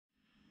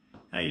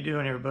How you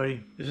doing,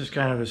 everybody? This is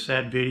kind of a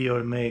sad video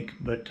to make,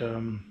 but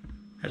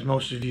as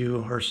most of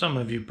you, or some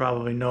of you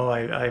probably know,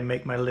 I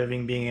make my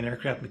living being an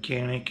aircraft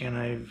mechanic, and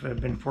I've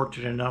been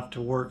fortunate enough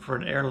to work for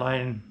an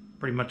airline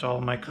pretty much all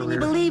of my career.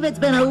 Can you believe it's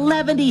been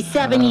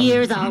 77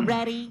 years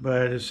already?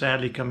 But it's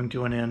sadly coming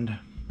to an end.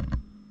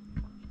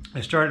 I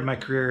started my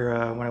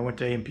career when I went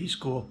to A&P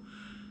school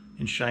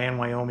in Cheyenne,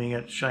 Wyoming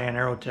at Cheyenne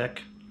Aerotech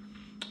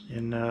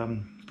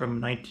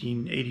from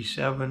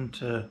 1987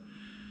 to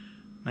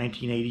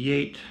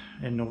 1988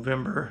 in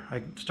November.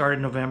 I started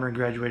in November and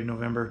graduated in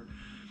November.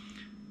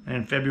 And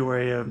in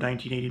February of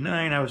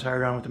 1989, I was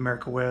hired on with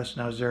America West,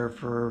 and I was there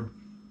for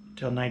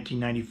till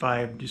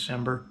 1995,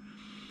 December,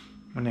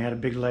 when they had a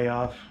big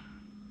layoff.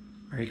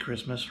 Merry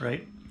Christmas,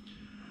 right?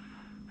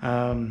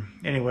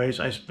 Anyways,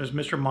 I was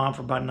Mr. Mom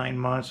for about 9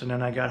 months, and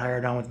then I got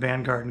hired on with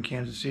Vanguard in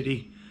Kansas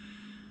City.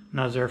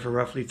 And I was there for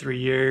roughly 3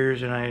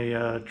 years, and I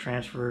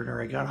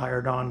I got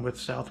hired on with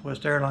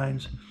Southwest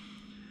Airlines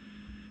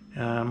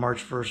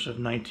March 1st of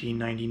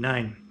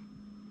 1999.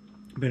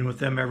 Been with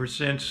them ever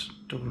since,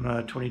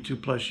 22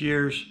 plus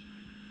years.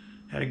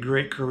 Had a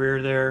great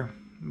career there.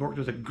 Worked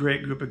with a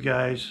great group of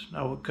guys.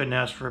 I couldn't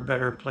ask for a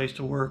better place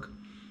to work.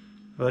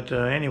 But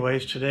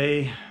anyways,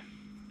 today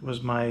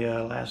was my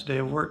last day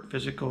of work,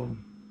 physical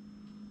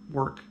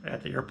work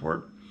at the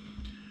airport.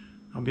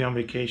 I'll be on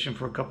vacation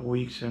for a couple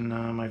weeks, and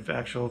my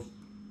actual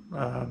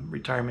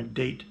retirement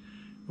date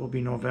will be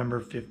November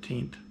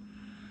 15th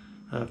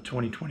of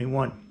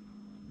 2021.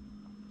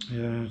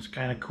 It's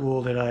kind of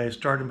cool that I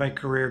started my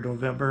career in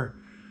November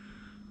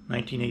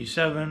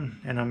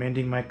 1987, and I'm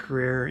ending my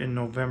career in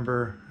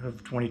November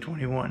of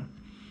 2021.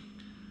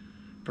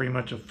 Pretty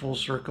much a full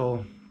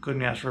circle.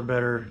 Couldn't ask for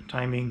better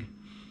timing.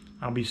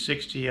 I'll be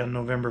 60 on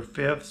November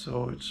 5th,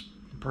 so it's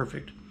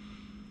perfect.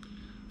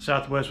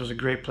 Southwest was a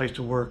great place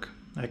to work.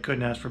 I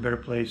couldn't ask for a better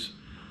place.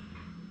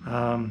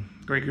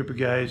 Great group of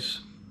guys.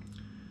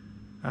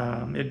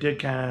 It did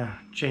kind of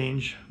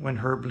change when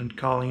Herb and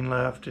Colleen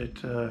left.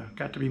 It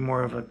got to be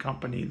more of a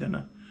company than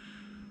a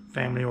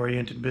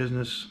family-oriented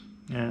business,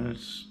 and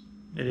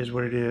it is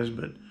what it is,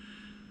 but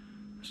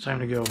it's time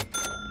to go.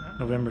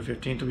 November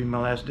 15th will be my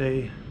last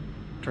day.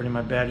 Turning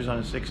my badges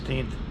on the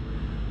 16th,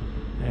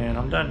 and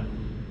I'm done.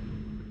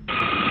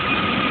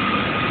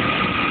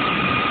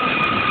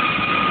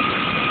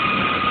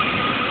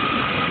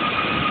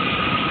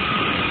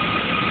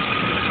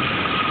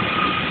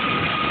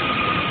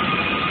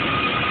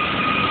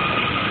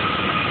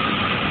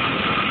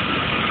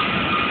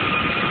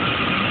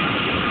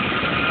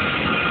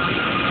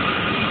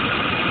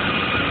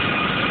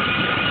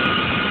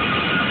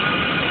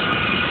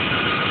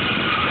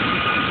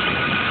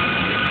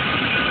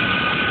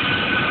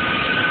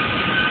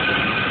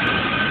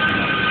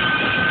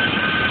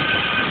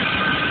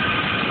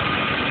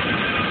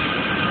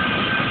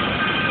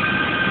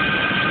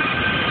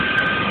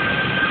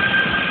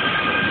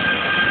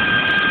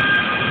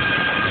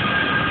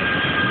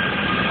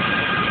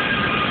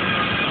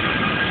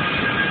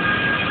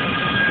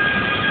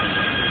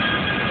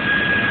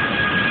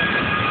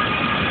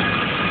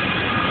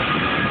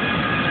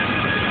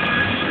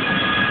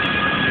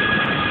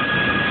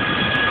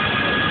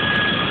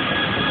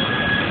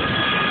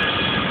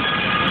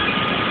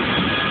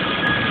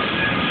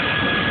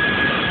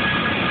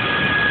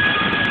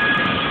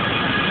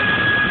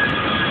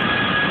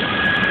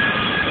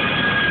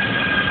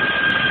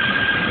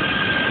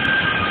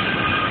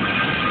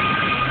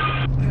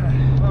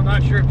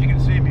 Not sure if you can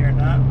see me or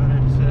not, but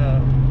it's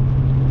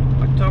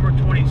October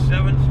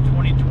 27th,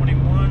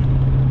 2021.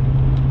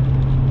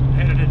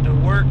 Headed into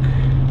work,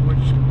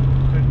 which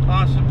could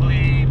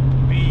possibly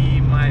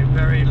be my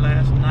very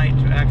last night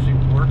to actually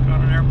work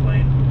on an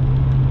airplane.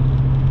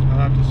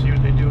 I'll have to see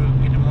what they do with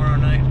me tomorrow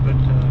night, but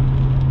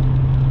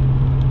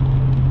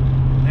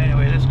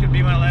anyway, this could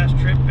be my last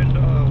trip into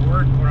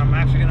work where I'm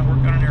actually going to work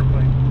on an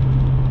airplane.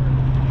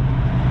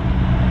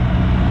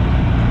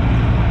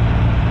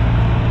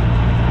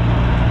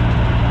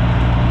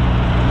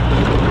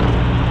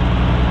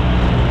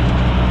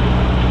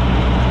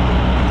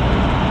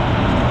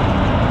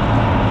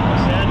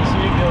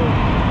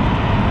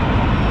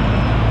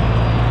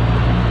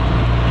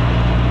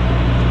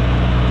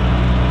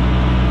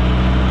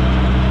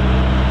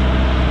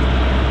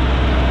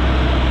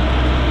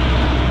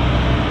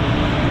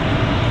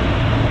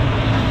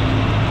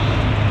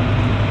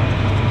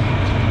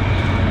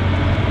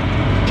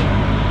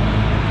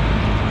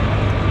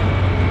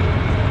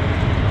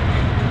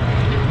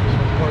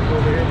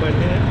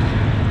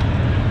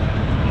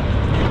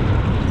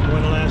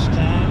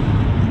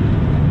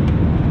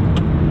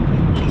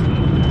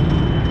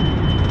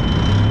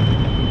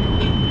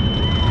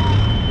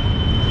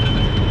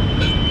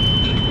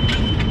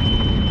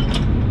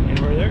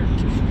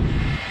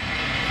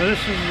 So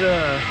this is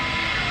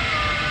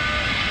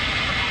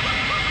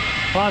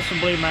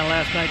possibly my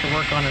last night to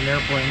work on an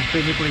airplane,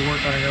 physically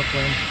work on an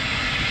airplane.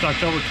 It's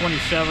October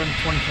 27,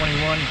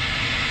 2021.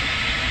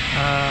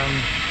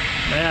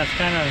 Yeah, it's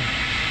kind of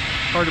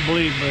hard to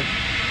believe, but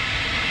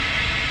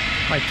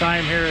my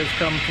time here has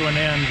come to an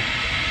end.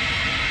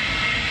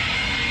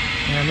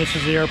 And this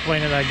is the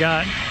airplane that I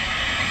got.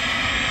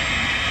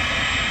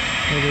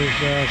 It is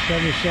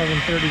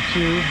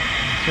 7732.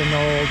 It's an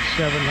old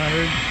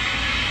 700.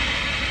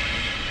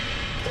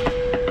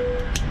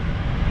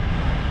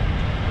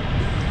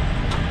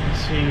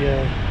 Let's see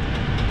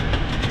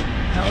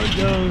how it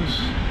goes.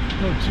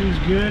 O2's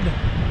good.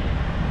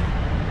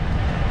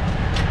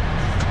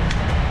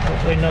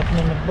 Hopefully nothing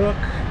in the book.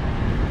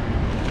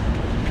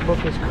 The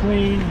book is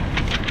clean.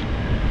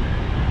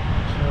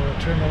 So we'll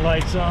turn the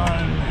lights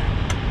on.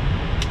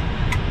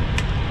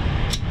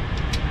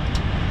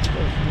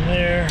 Go from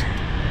there.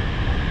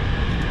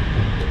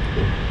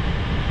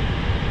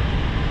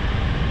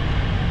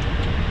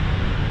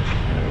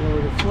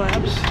 Lower the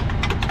flaps.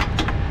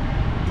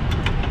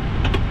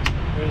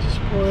 There's the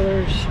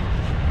spoilers.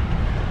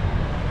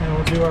 And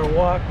we'll do our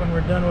walk when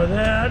we're done with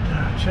that.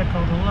 Check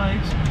all the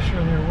lights, make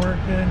sure they're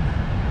working.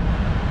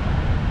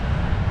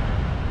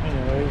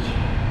 Anyways,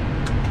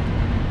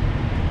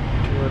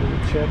 what do we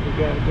check? We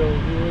gotta go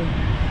here.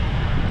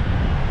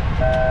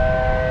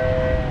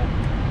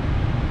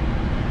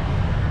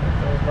 Put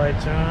those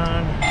lights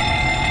on.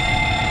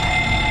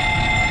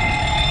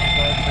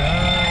 Lights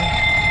on.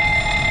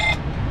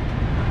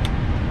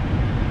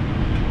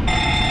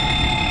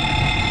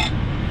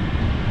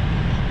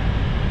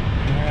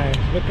 Alright,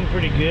 it's looking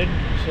pretty good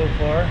so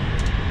far.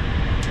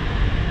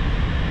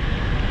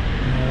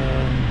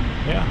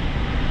 Yeah,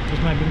 this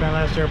might be my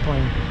last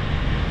airplane.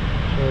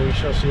 So we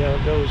shall see how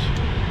it goes.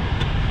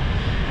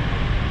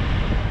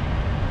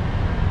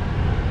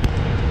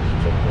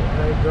 Let's check the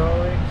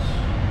hydraulics.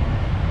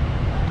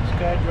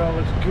 Sky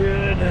hydraulics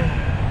good. Let's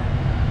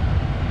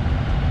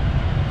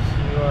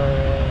see our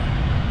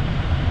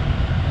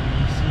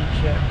EC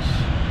checks.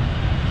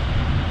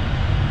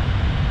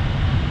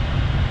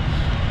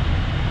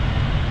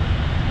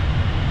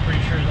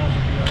 Pretty sure those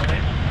will be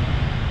alright.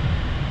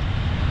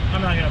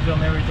 I'm not going to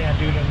film everything I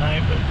do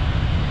tonight, but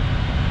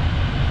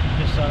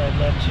just thought I'd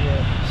let you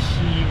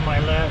see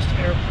my last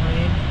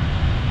airplane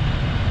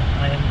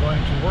I am going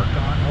to work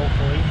on,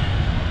 hopefully,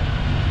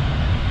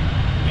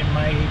 in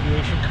my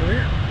aviation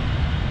career.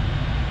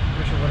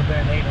 Wish it would have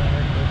been an 800,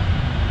 but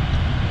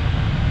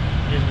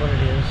it is what it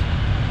is.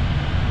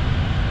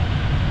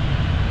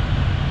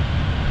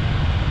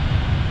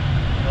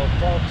 No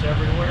faults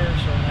everywhere,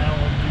 so now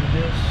we'll do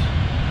this.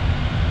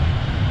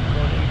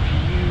 Go to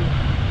APU.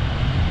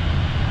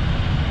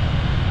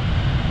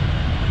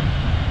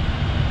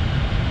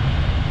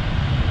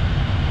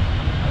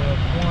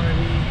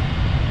 Quantity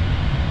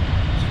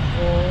is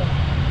full,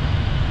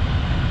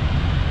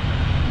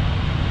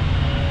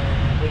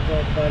 and I think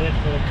that's about it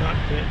for the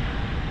cockpit.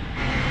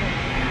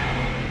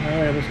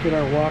 Alright, let's get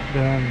our walk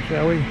done,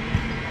 shall we?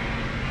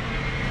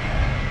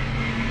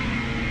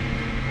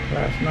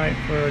 Last night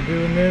for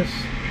doing this,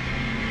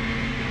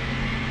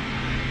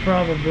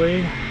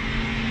 probably.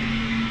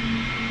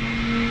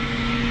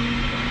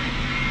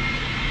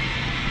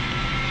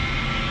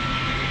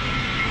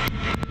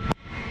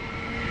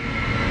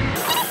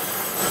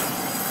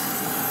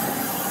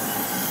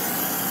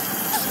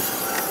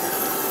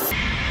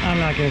 I'm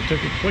not going to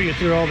put you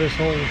through all this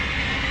whole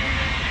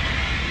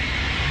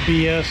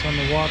BS on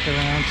the walk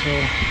around, so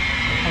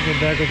I'll get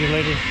back with you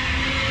later.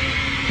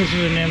 This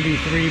is an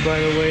MV3, by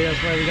the way.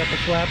 That's why we got the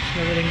flaps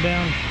and everything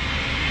down.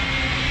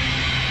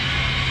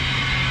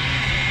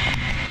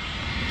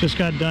 Just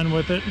got done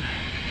with it.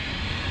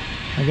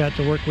 I got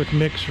to work with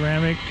mixed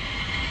ceramic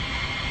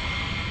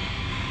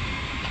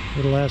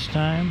for the last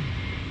time.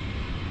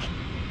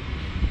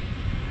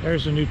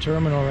 There's a new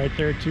terminal right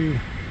there too.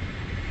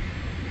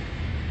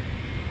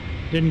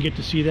 Didn't get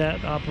to see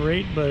that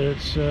operate, but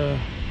it's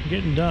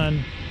getting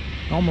done,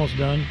 almost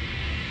done.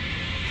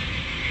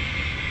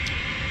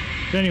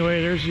 But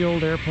anyway, there's the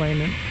old airplane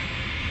that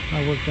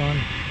I worked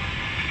on.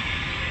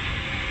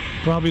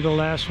 Probably the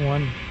last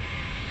one.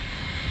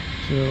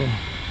 So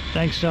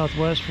thanks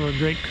Southwest for a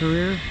great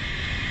career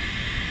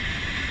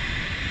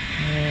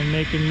and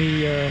making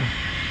me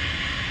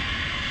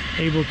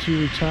able to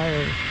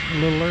retire a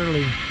little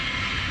early.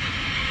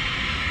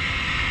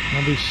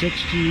 I'll be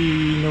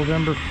 60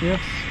 November 5th.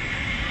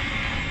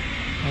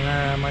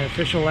 And my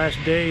official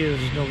last day is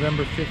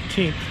November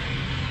 15th.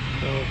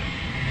 So,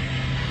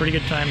 pretty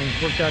good timing.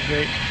 Worked out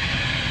great.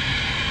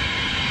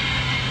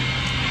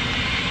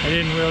 I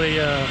didn't really,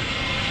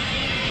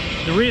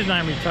 the reason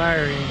I'm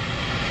retiring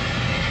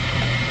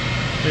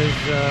is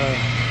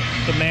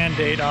the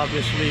mandate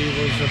obviously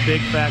was a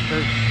big factor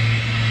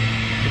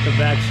with the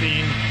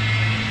vaccine.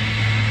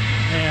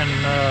 And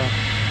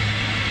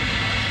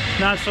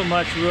not so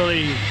much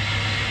really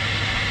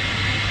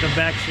the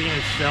vaccine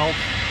itself.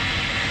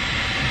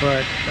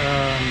 But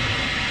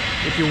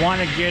if you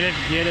want to get it,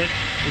 get it.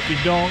 If you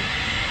don't,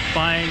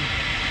 fine.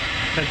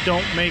 But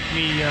don't make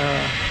me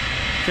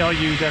tell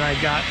you that I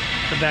got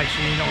the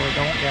vaccine or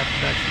don't get the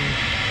vaccine.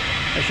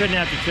 I shouldn't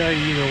have to tell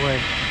you either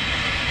way.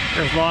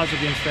 There's laws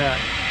against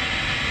that.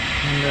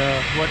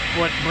 And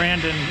what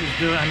Brandon is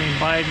doing,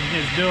 Biden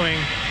is doing,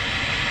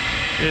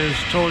 is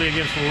totally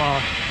against the law.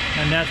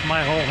 And that's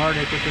my whole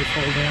heartache with this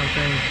whole damn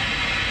thing.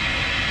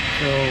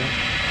 So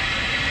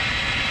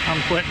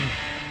I'm quitting.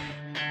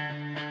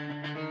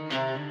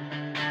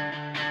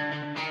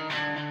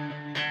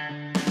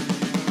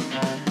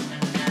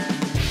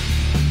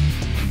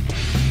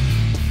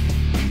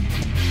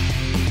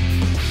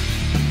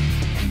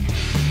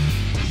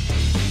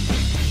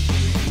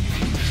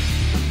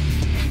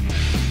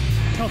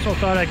 I also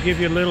thought I'd give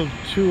you a little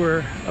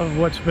tour of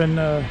what's been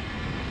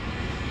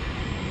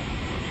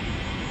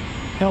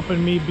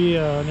helping me be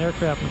an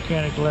aircraft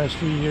mechanic the last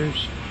few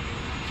years.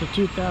 It's a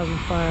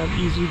 2005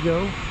 Easy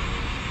Go,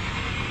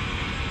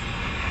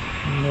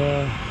 and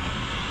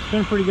it's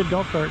been a pretty good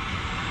golf cart,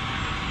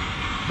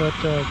 but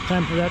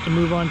time for that to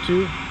move on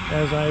too,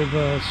 as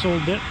I've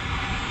sold it.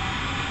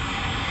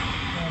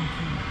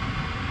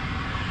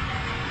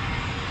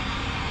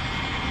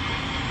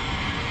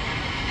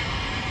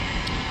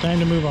 Time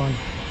to move on.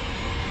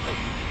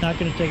 Not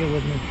going to take it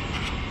with me.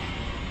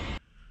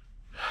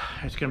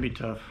 It's going to be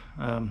tough.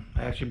 I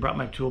actually brought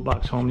my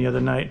toolbox home the other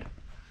night.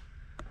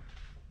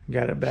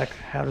 Got it back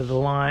out of the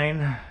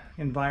line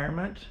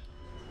environment.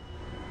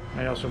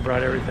 I also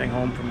brought everything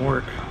home from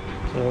work.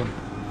 So,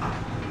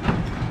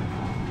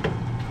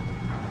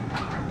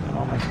 got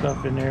all my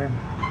stuff in there.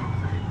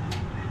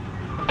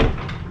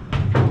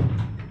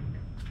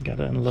 Got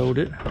to unload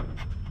it.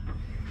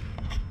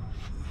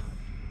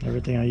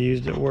 Everything I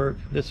used at work.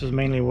 This is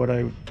mainly what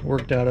I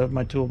worked out of,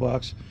 my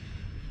toolbox,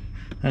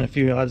 and a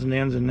few odds and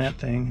ends in that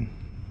thing.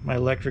 My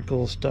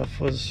electrical stuff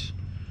was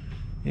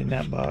in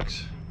that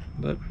box,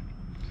 but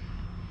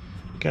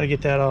gotta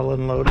get that all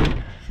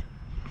unloaded,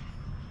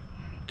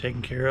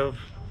 taken care of,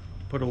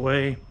 put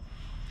away.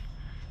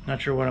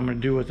 Not sure what I'm gonna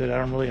do with it. I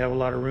don't really have a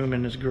lot of room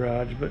in this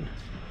garage, but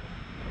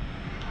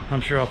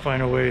I'm sure I'll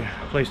find a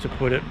place to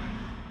put it.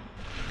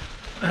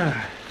 So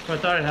I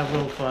thought I'd have a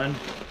little fun.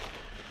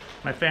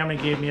 My family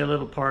gave me a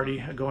little party,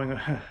 a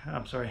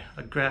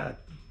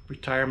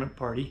retirement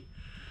party,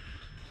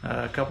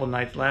 a couple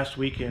nights last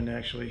weekend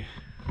actually.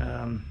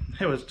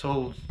 It was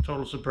total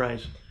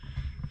surprise.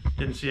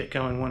 Didn't see it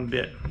coming one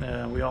bit.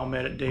 We all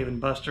met at Dave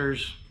 &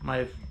 Buster's.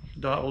 My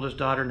oldest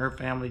daughter and her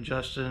family,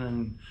 Justin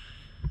and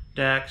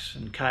Dax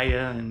and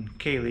Kaya and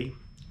Kaylee,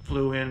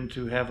 flew in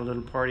to have a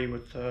little party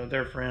with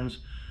their friends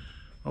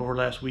over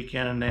last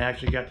weekend, and they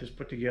actually got this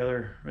put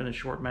together in a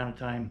short amount of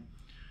time.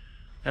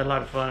 Had a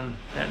lot of fun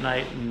that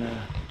night, and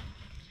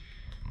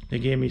they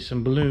gave me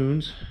some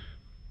balloons,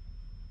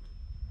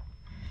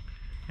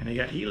 and they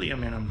got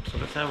helium in them, so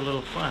let's have a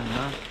little fun,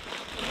 huh?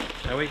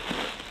 Shall we?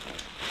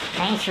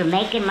 Thanks for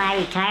making my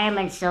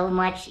retirement so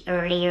much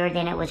earlier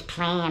than it was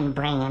planned,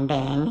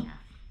 Brandon.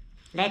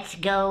 Let's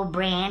go,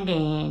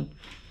 Brandon.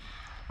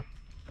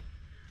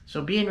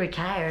 So being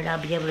retired,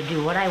 I'll be able to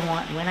do what I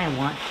want when I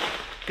want,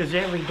 because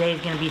every day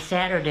is going to be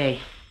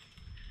Saturday.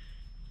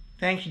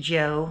 Thanks,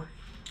 Joe.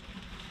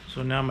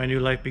 So now my new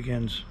life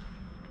begins.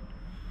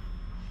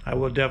 I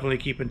will definitely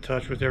keep in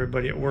touch with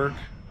everybody at work.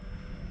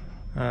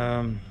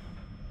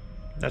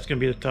 That's going to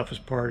be the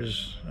toughest part,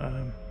 is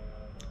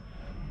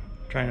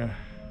trying to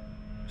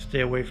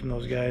stay away from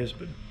those guys,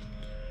 but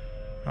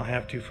I'll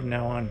have to from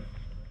now on.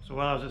 So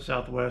while I was at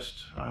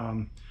Southwest,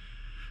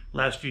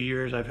 last few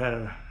years I've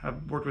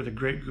worked with a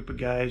great group of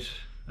guys.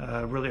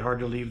 Really hard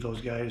to leave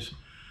those guys.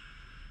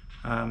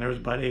 There was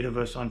about 8 of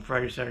us on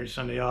Friday, Saturday,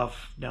 Sunday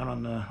off down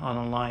on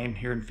the line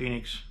here in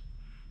Phoenix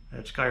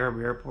at Sky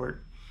Harbor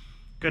Airport.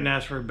 Couldn't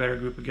ask for a better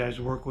group of guys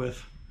to work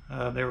with.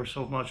 They were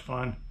so much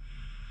fun.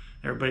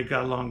 Everybody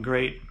got along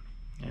great,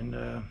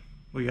 and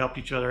we helped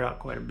each other out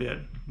quite a bit,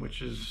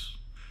 which was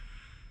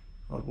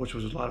a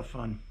lot of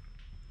fun.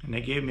 And they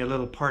gave me a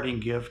little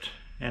parting gift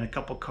and a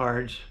couple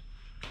cards.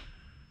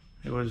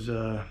 It was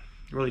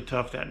really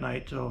tough that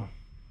night, so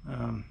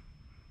kind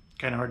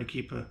of hard to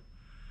keep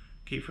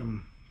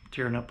from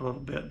tearing up a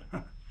little bit.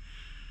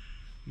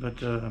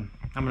 But I'm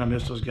gonna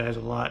miss those guys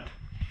a lot.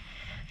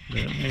 But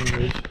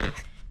anyways,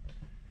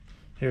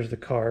 here's the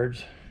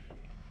cards.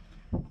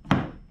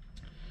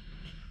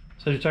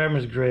 So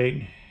retirement is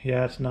great.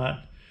 Yeah, it's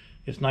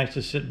nice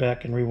to sit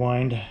back and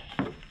rewind,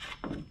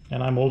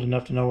 and I'm old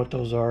enough to know what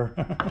those are.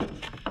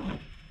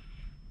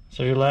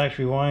 So relax,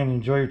 rewind,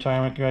 enjoy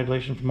retirement.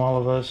 Congratulations from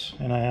all of us.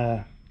 And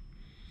a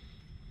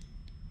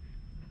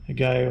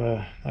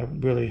guy I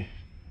really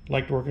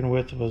liked working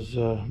with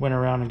went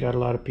around and got a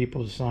lot of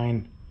people to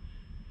sign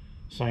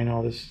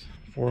all this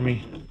for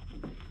me.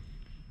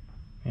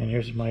 And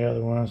here's my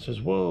other one. It says,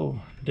 "Whoa,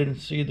 didn't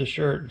see the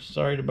shirt.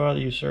 Sorry to bother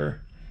you,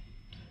 sir."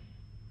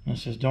 And it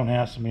says, "Don't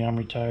hassle me, I'm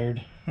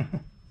retired." It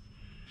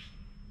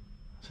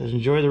says,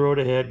 "Enjoy the road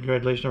ahead.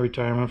 Congratulations on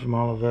retirement from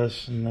all of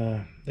us."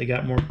 And they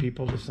got more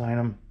people to sign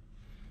them.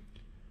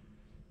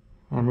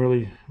 I'm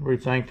really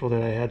thankful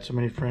that I had so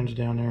many friends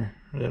down there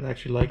that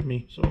actually liked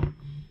me. So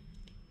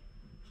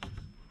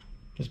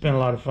it's been a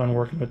lot of fun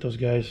working with those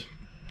guys.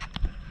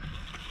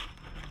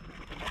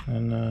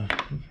 And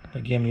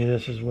they gave me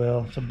this as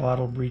well. It's a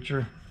bottle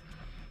breacher.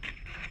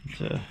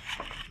 It's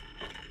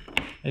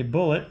a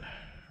bullet,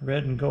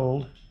 red and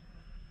gold,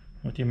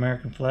 with the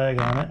American flag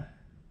on it.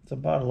 It's a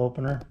bottle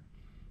opener.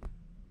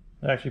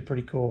 It's actually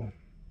pretty cool.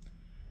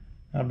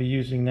 I'll be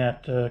using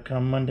that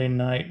come Monday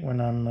night when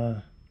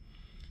I'm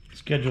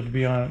scheduled to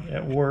be on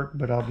at work,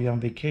 but I'll be on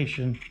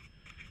vacation,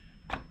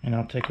 and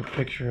I'll take a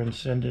picture and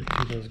send it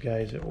to those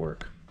guys at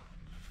work.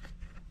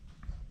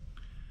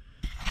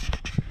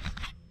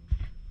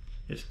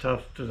 It's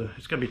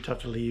gonna be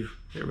tough to leave.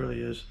 It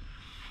really is.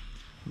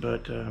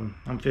 But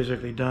I'm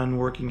physically done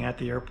working at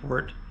the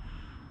airport.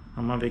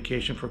 I'm on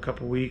vacation for a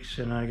couple weeks,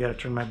 and I got to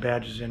turn my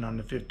badges in on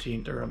the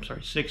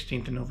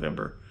 16th of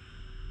November.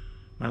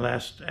 My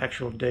last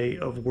actual day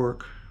of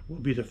work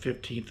will be the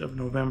 15th of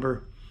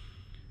November.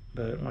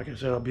 But like I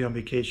said, I'll be on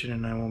vacation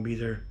and I won't be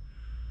there.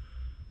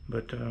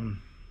 But it's going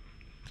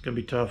to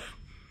be tough,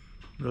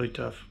 really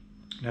tough.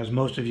 As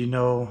most of you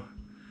know,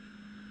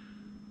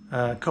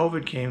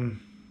 COVID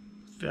came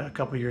a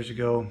couple years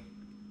ago.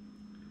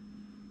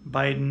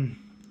 Biden,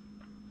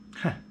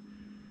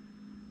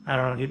 I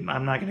don't know,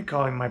 I'm not going to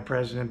call him my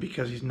president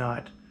because he's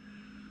not.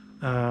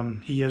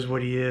 He is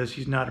what he is.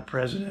 He's not a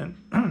president.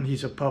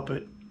 He's a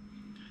puppet.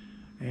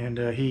 And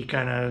he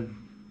kind of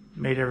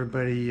made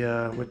everybody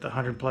with the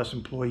 100+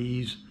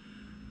 employees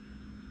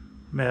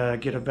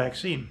get a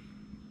vaccine.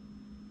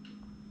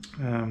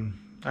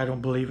 I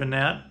don't believe in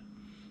that.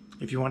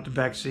 If you want the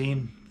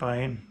vaccine,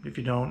 fine. If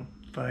you don't,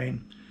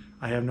 fine.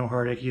 I have no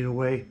heartache either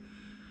way.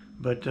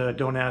 But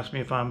don't ask me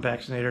if I'm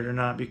vaccinated or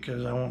not,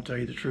 because I won't tell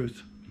you the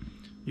truth.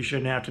 You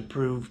shouldn't have to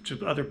prove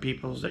to other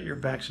people that you're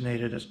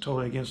vaccinated. That's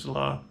totally against the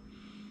law.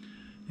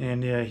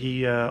 And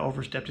he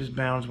overstepped his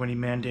bounds when he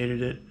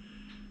mandated it.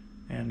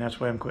 And that's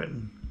why I'm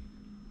quitting.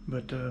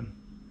 But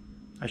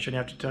I shouldn't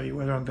have to tell you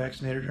whether I'm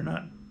vaccinated or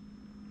not.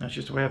 That's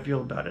just the way I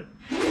feel about it.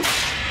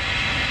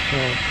 So,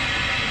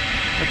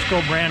 let's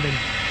go, Brandon.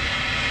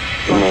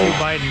 Fuck you,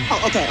 Biden.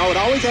 Oh, okay. Oh, it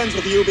always ends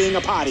with you being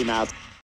a potty mouth.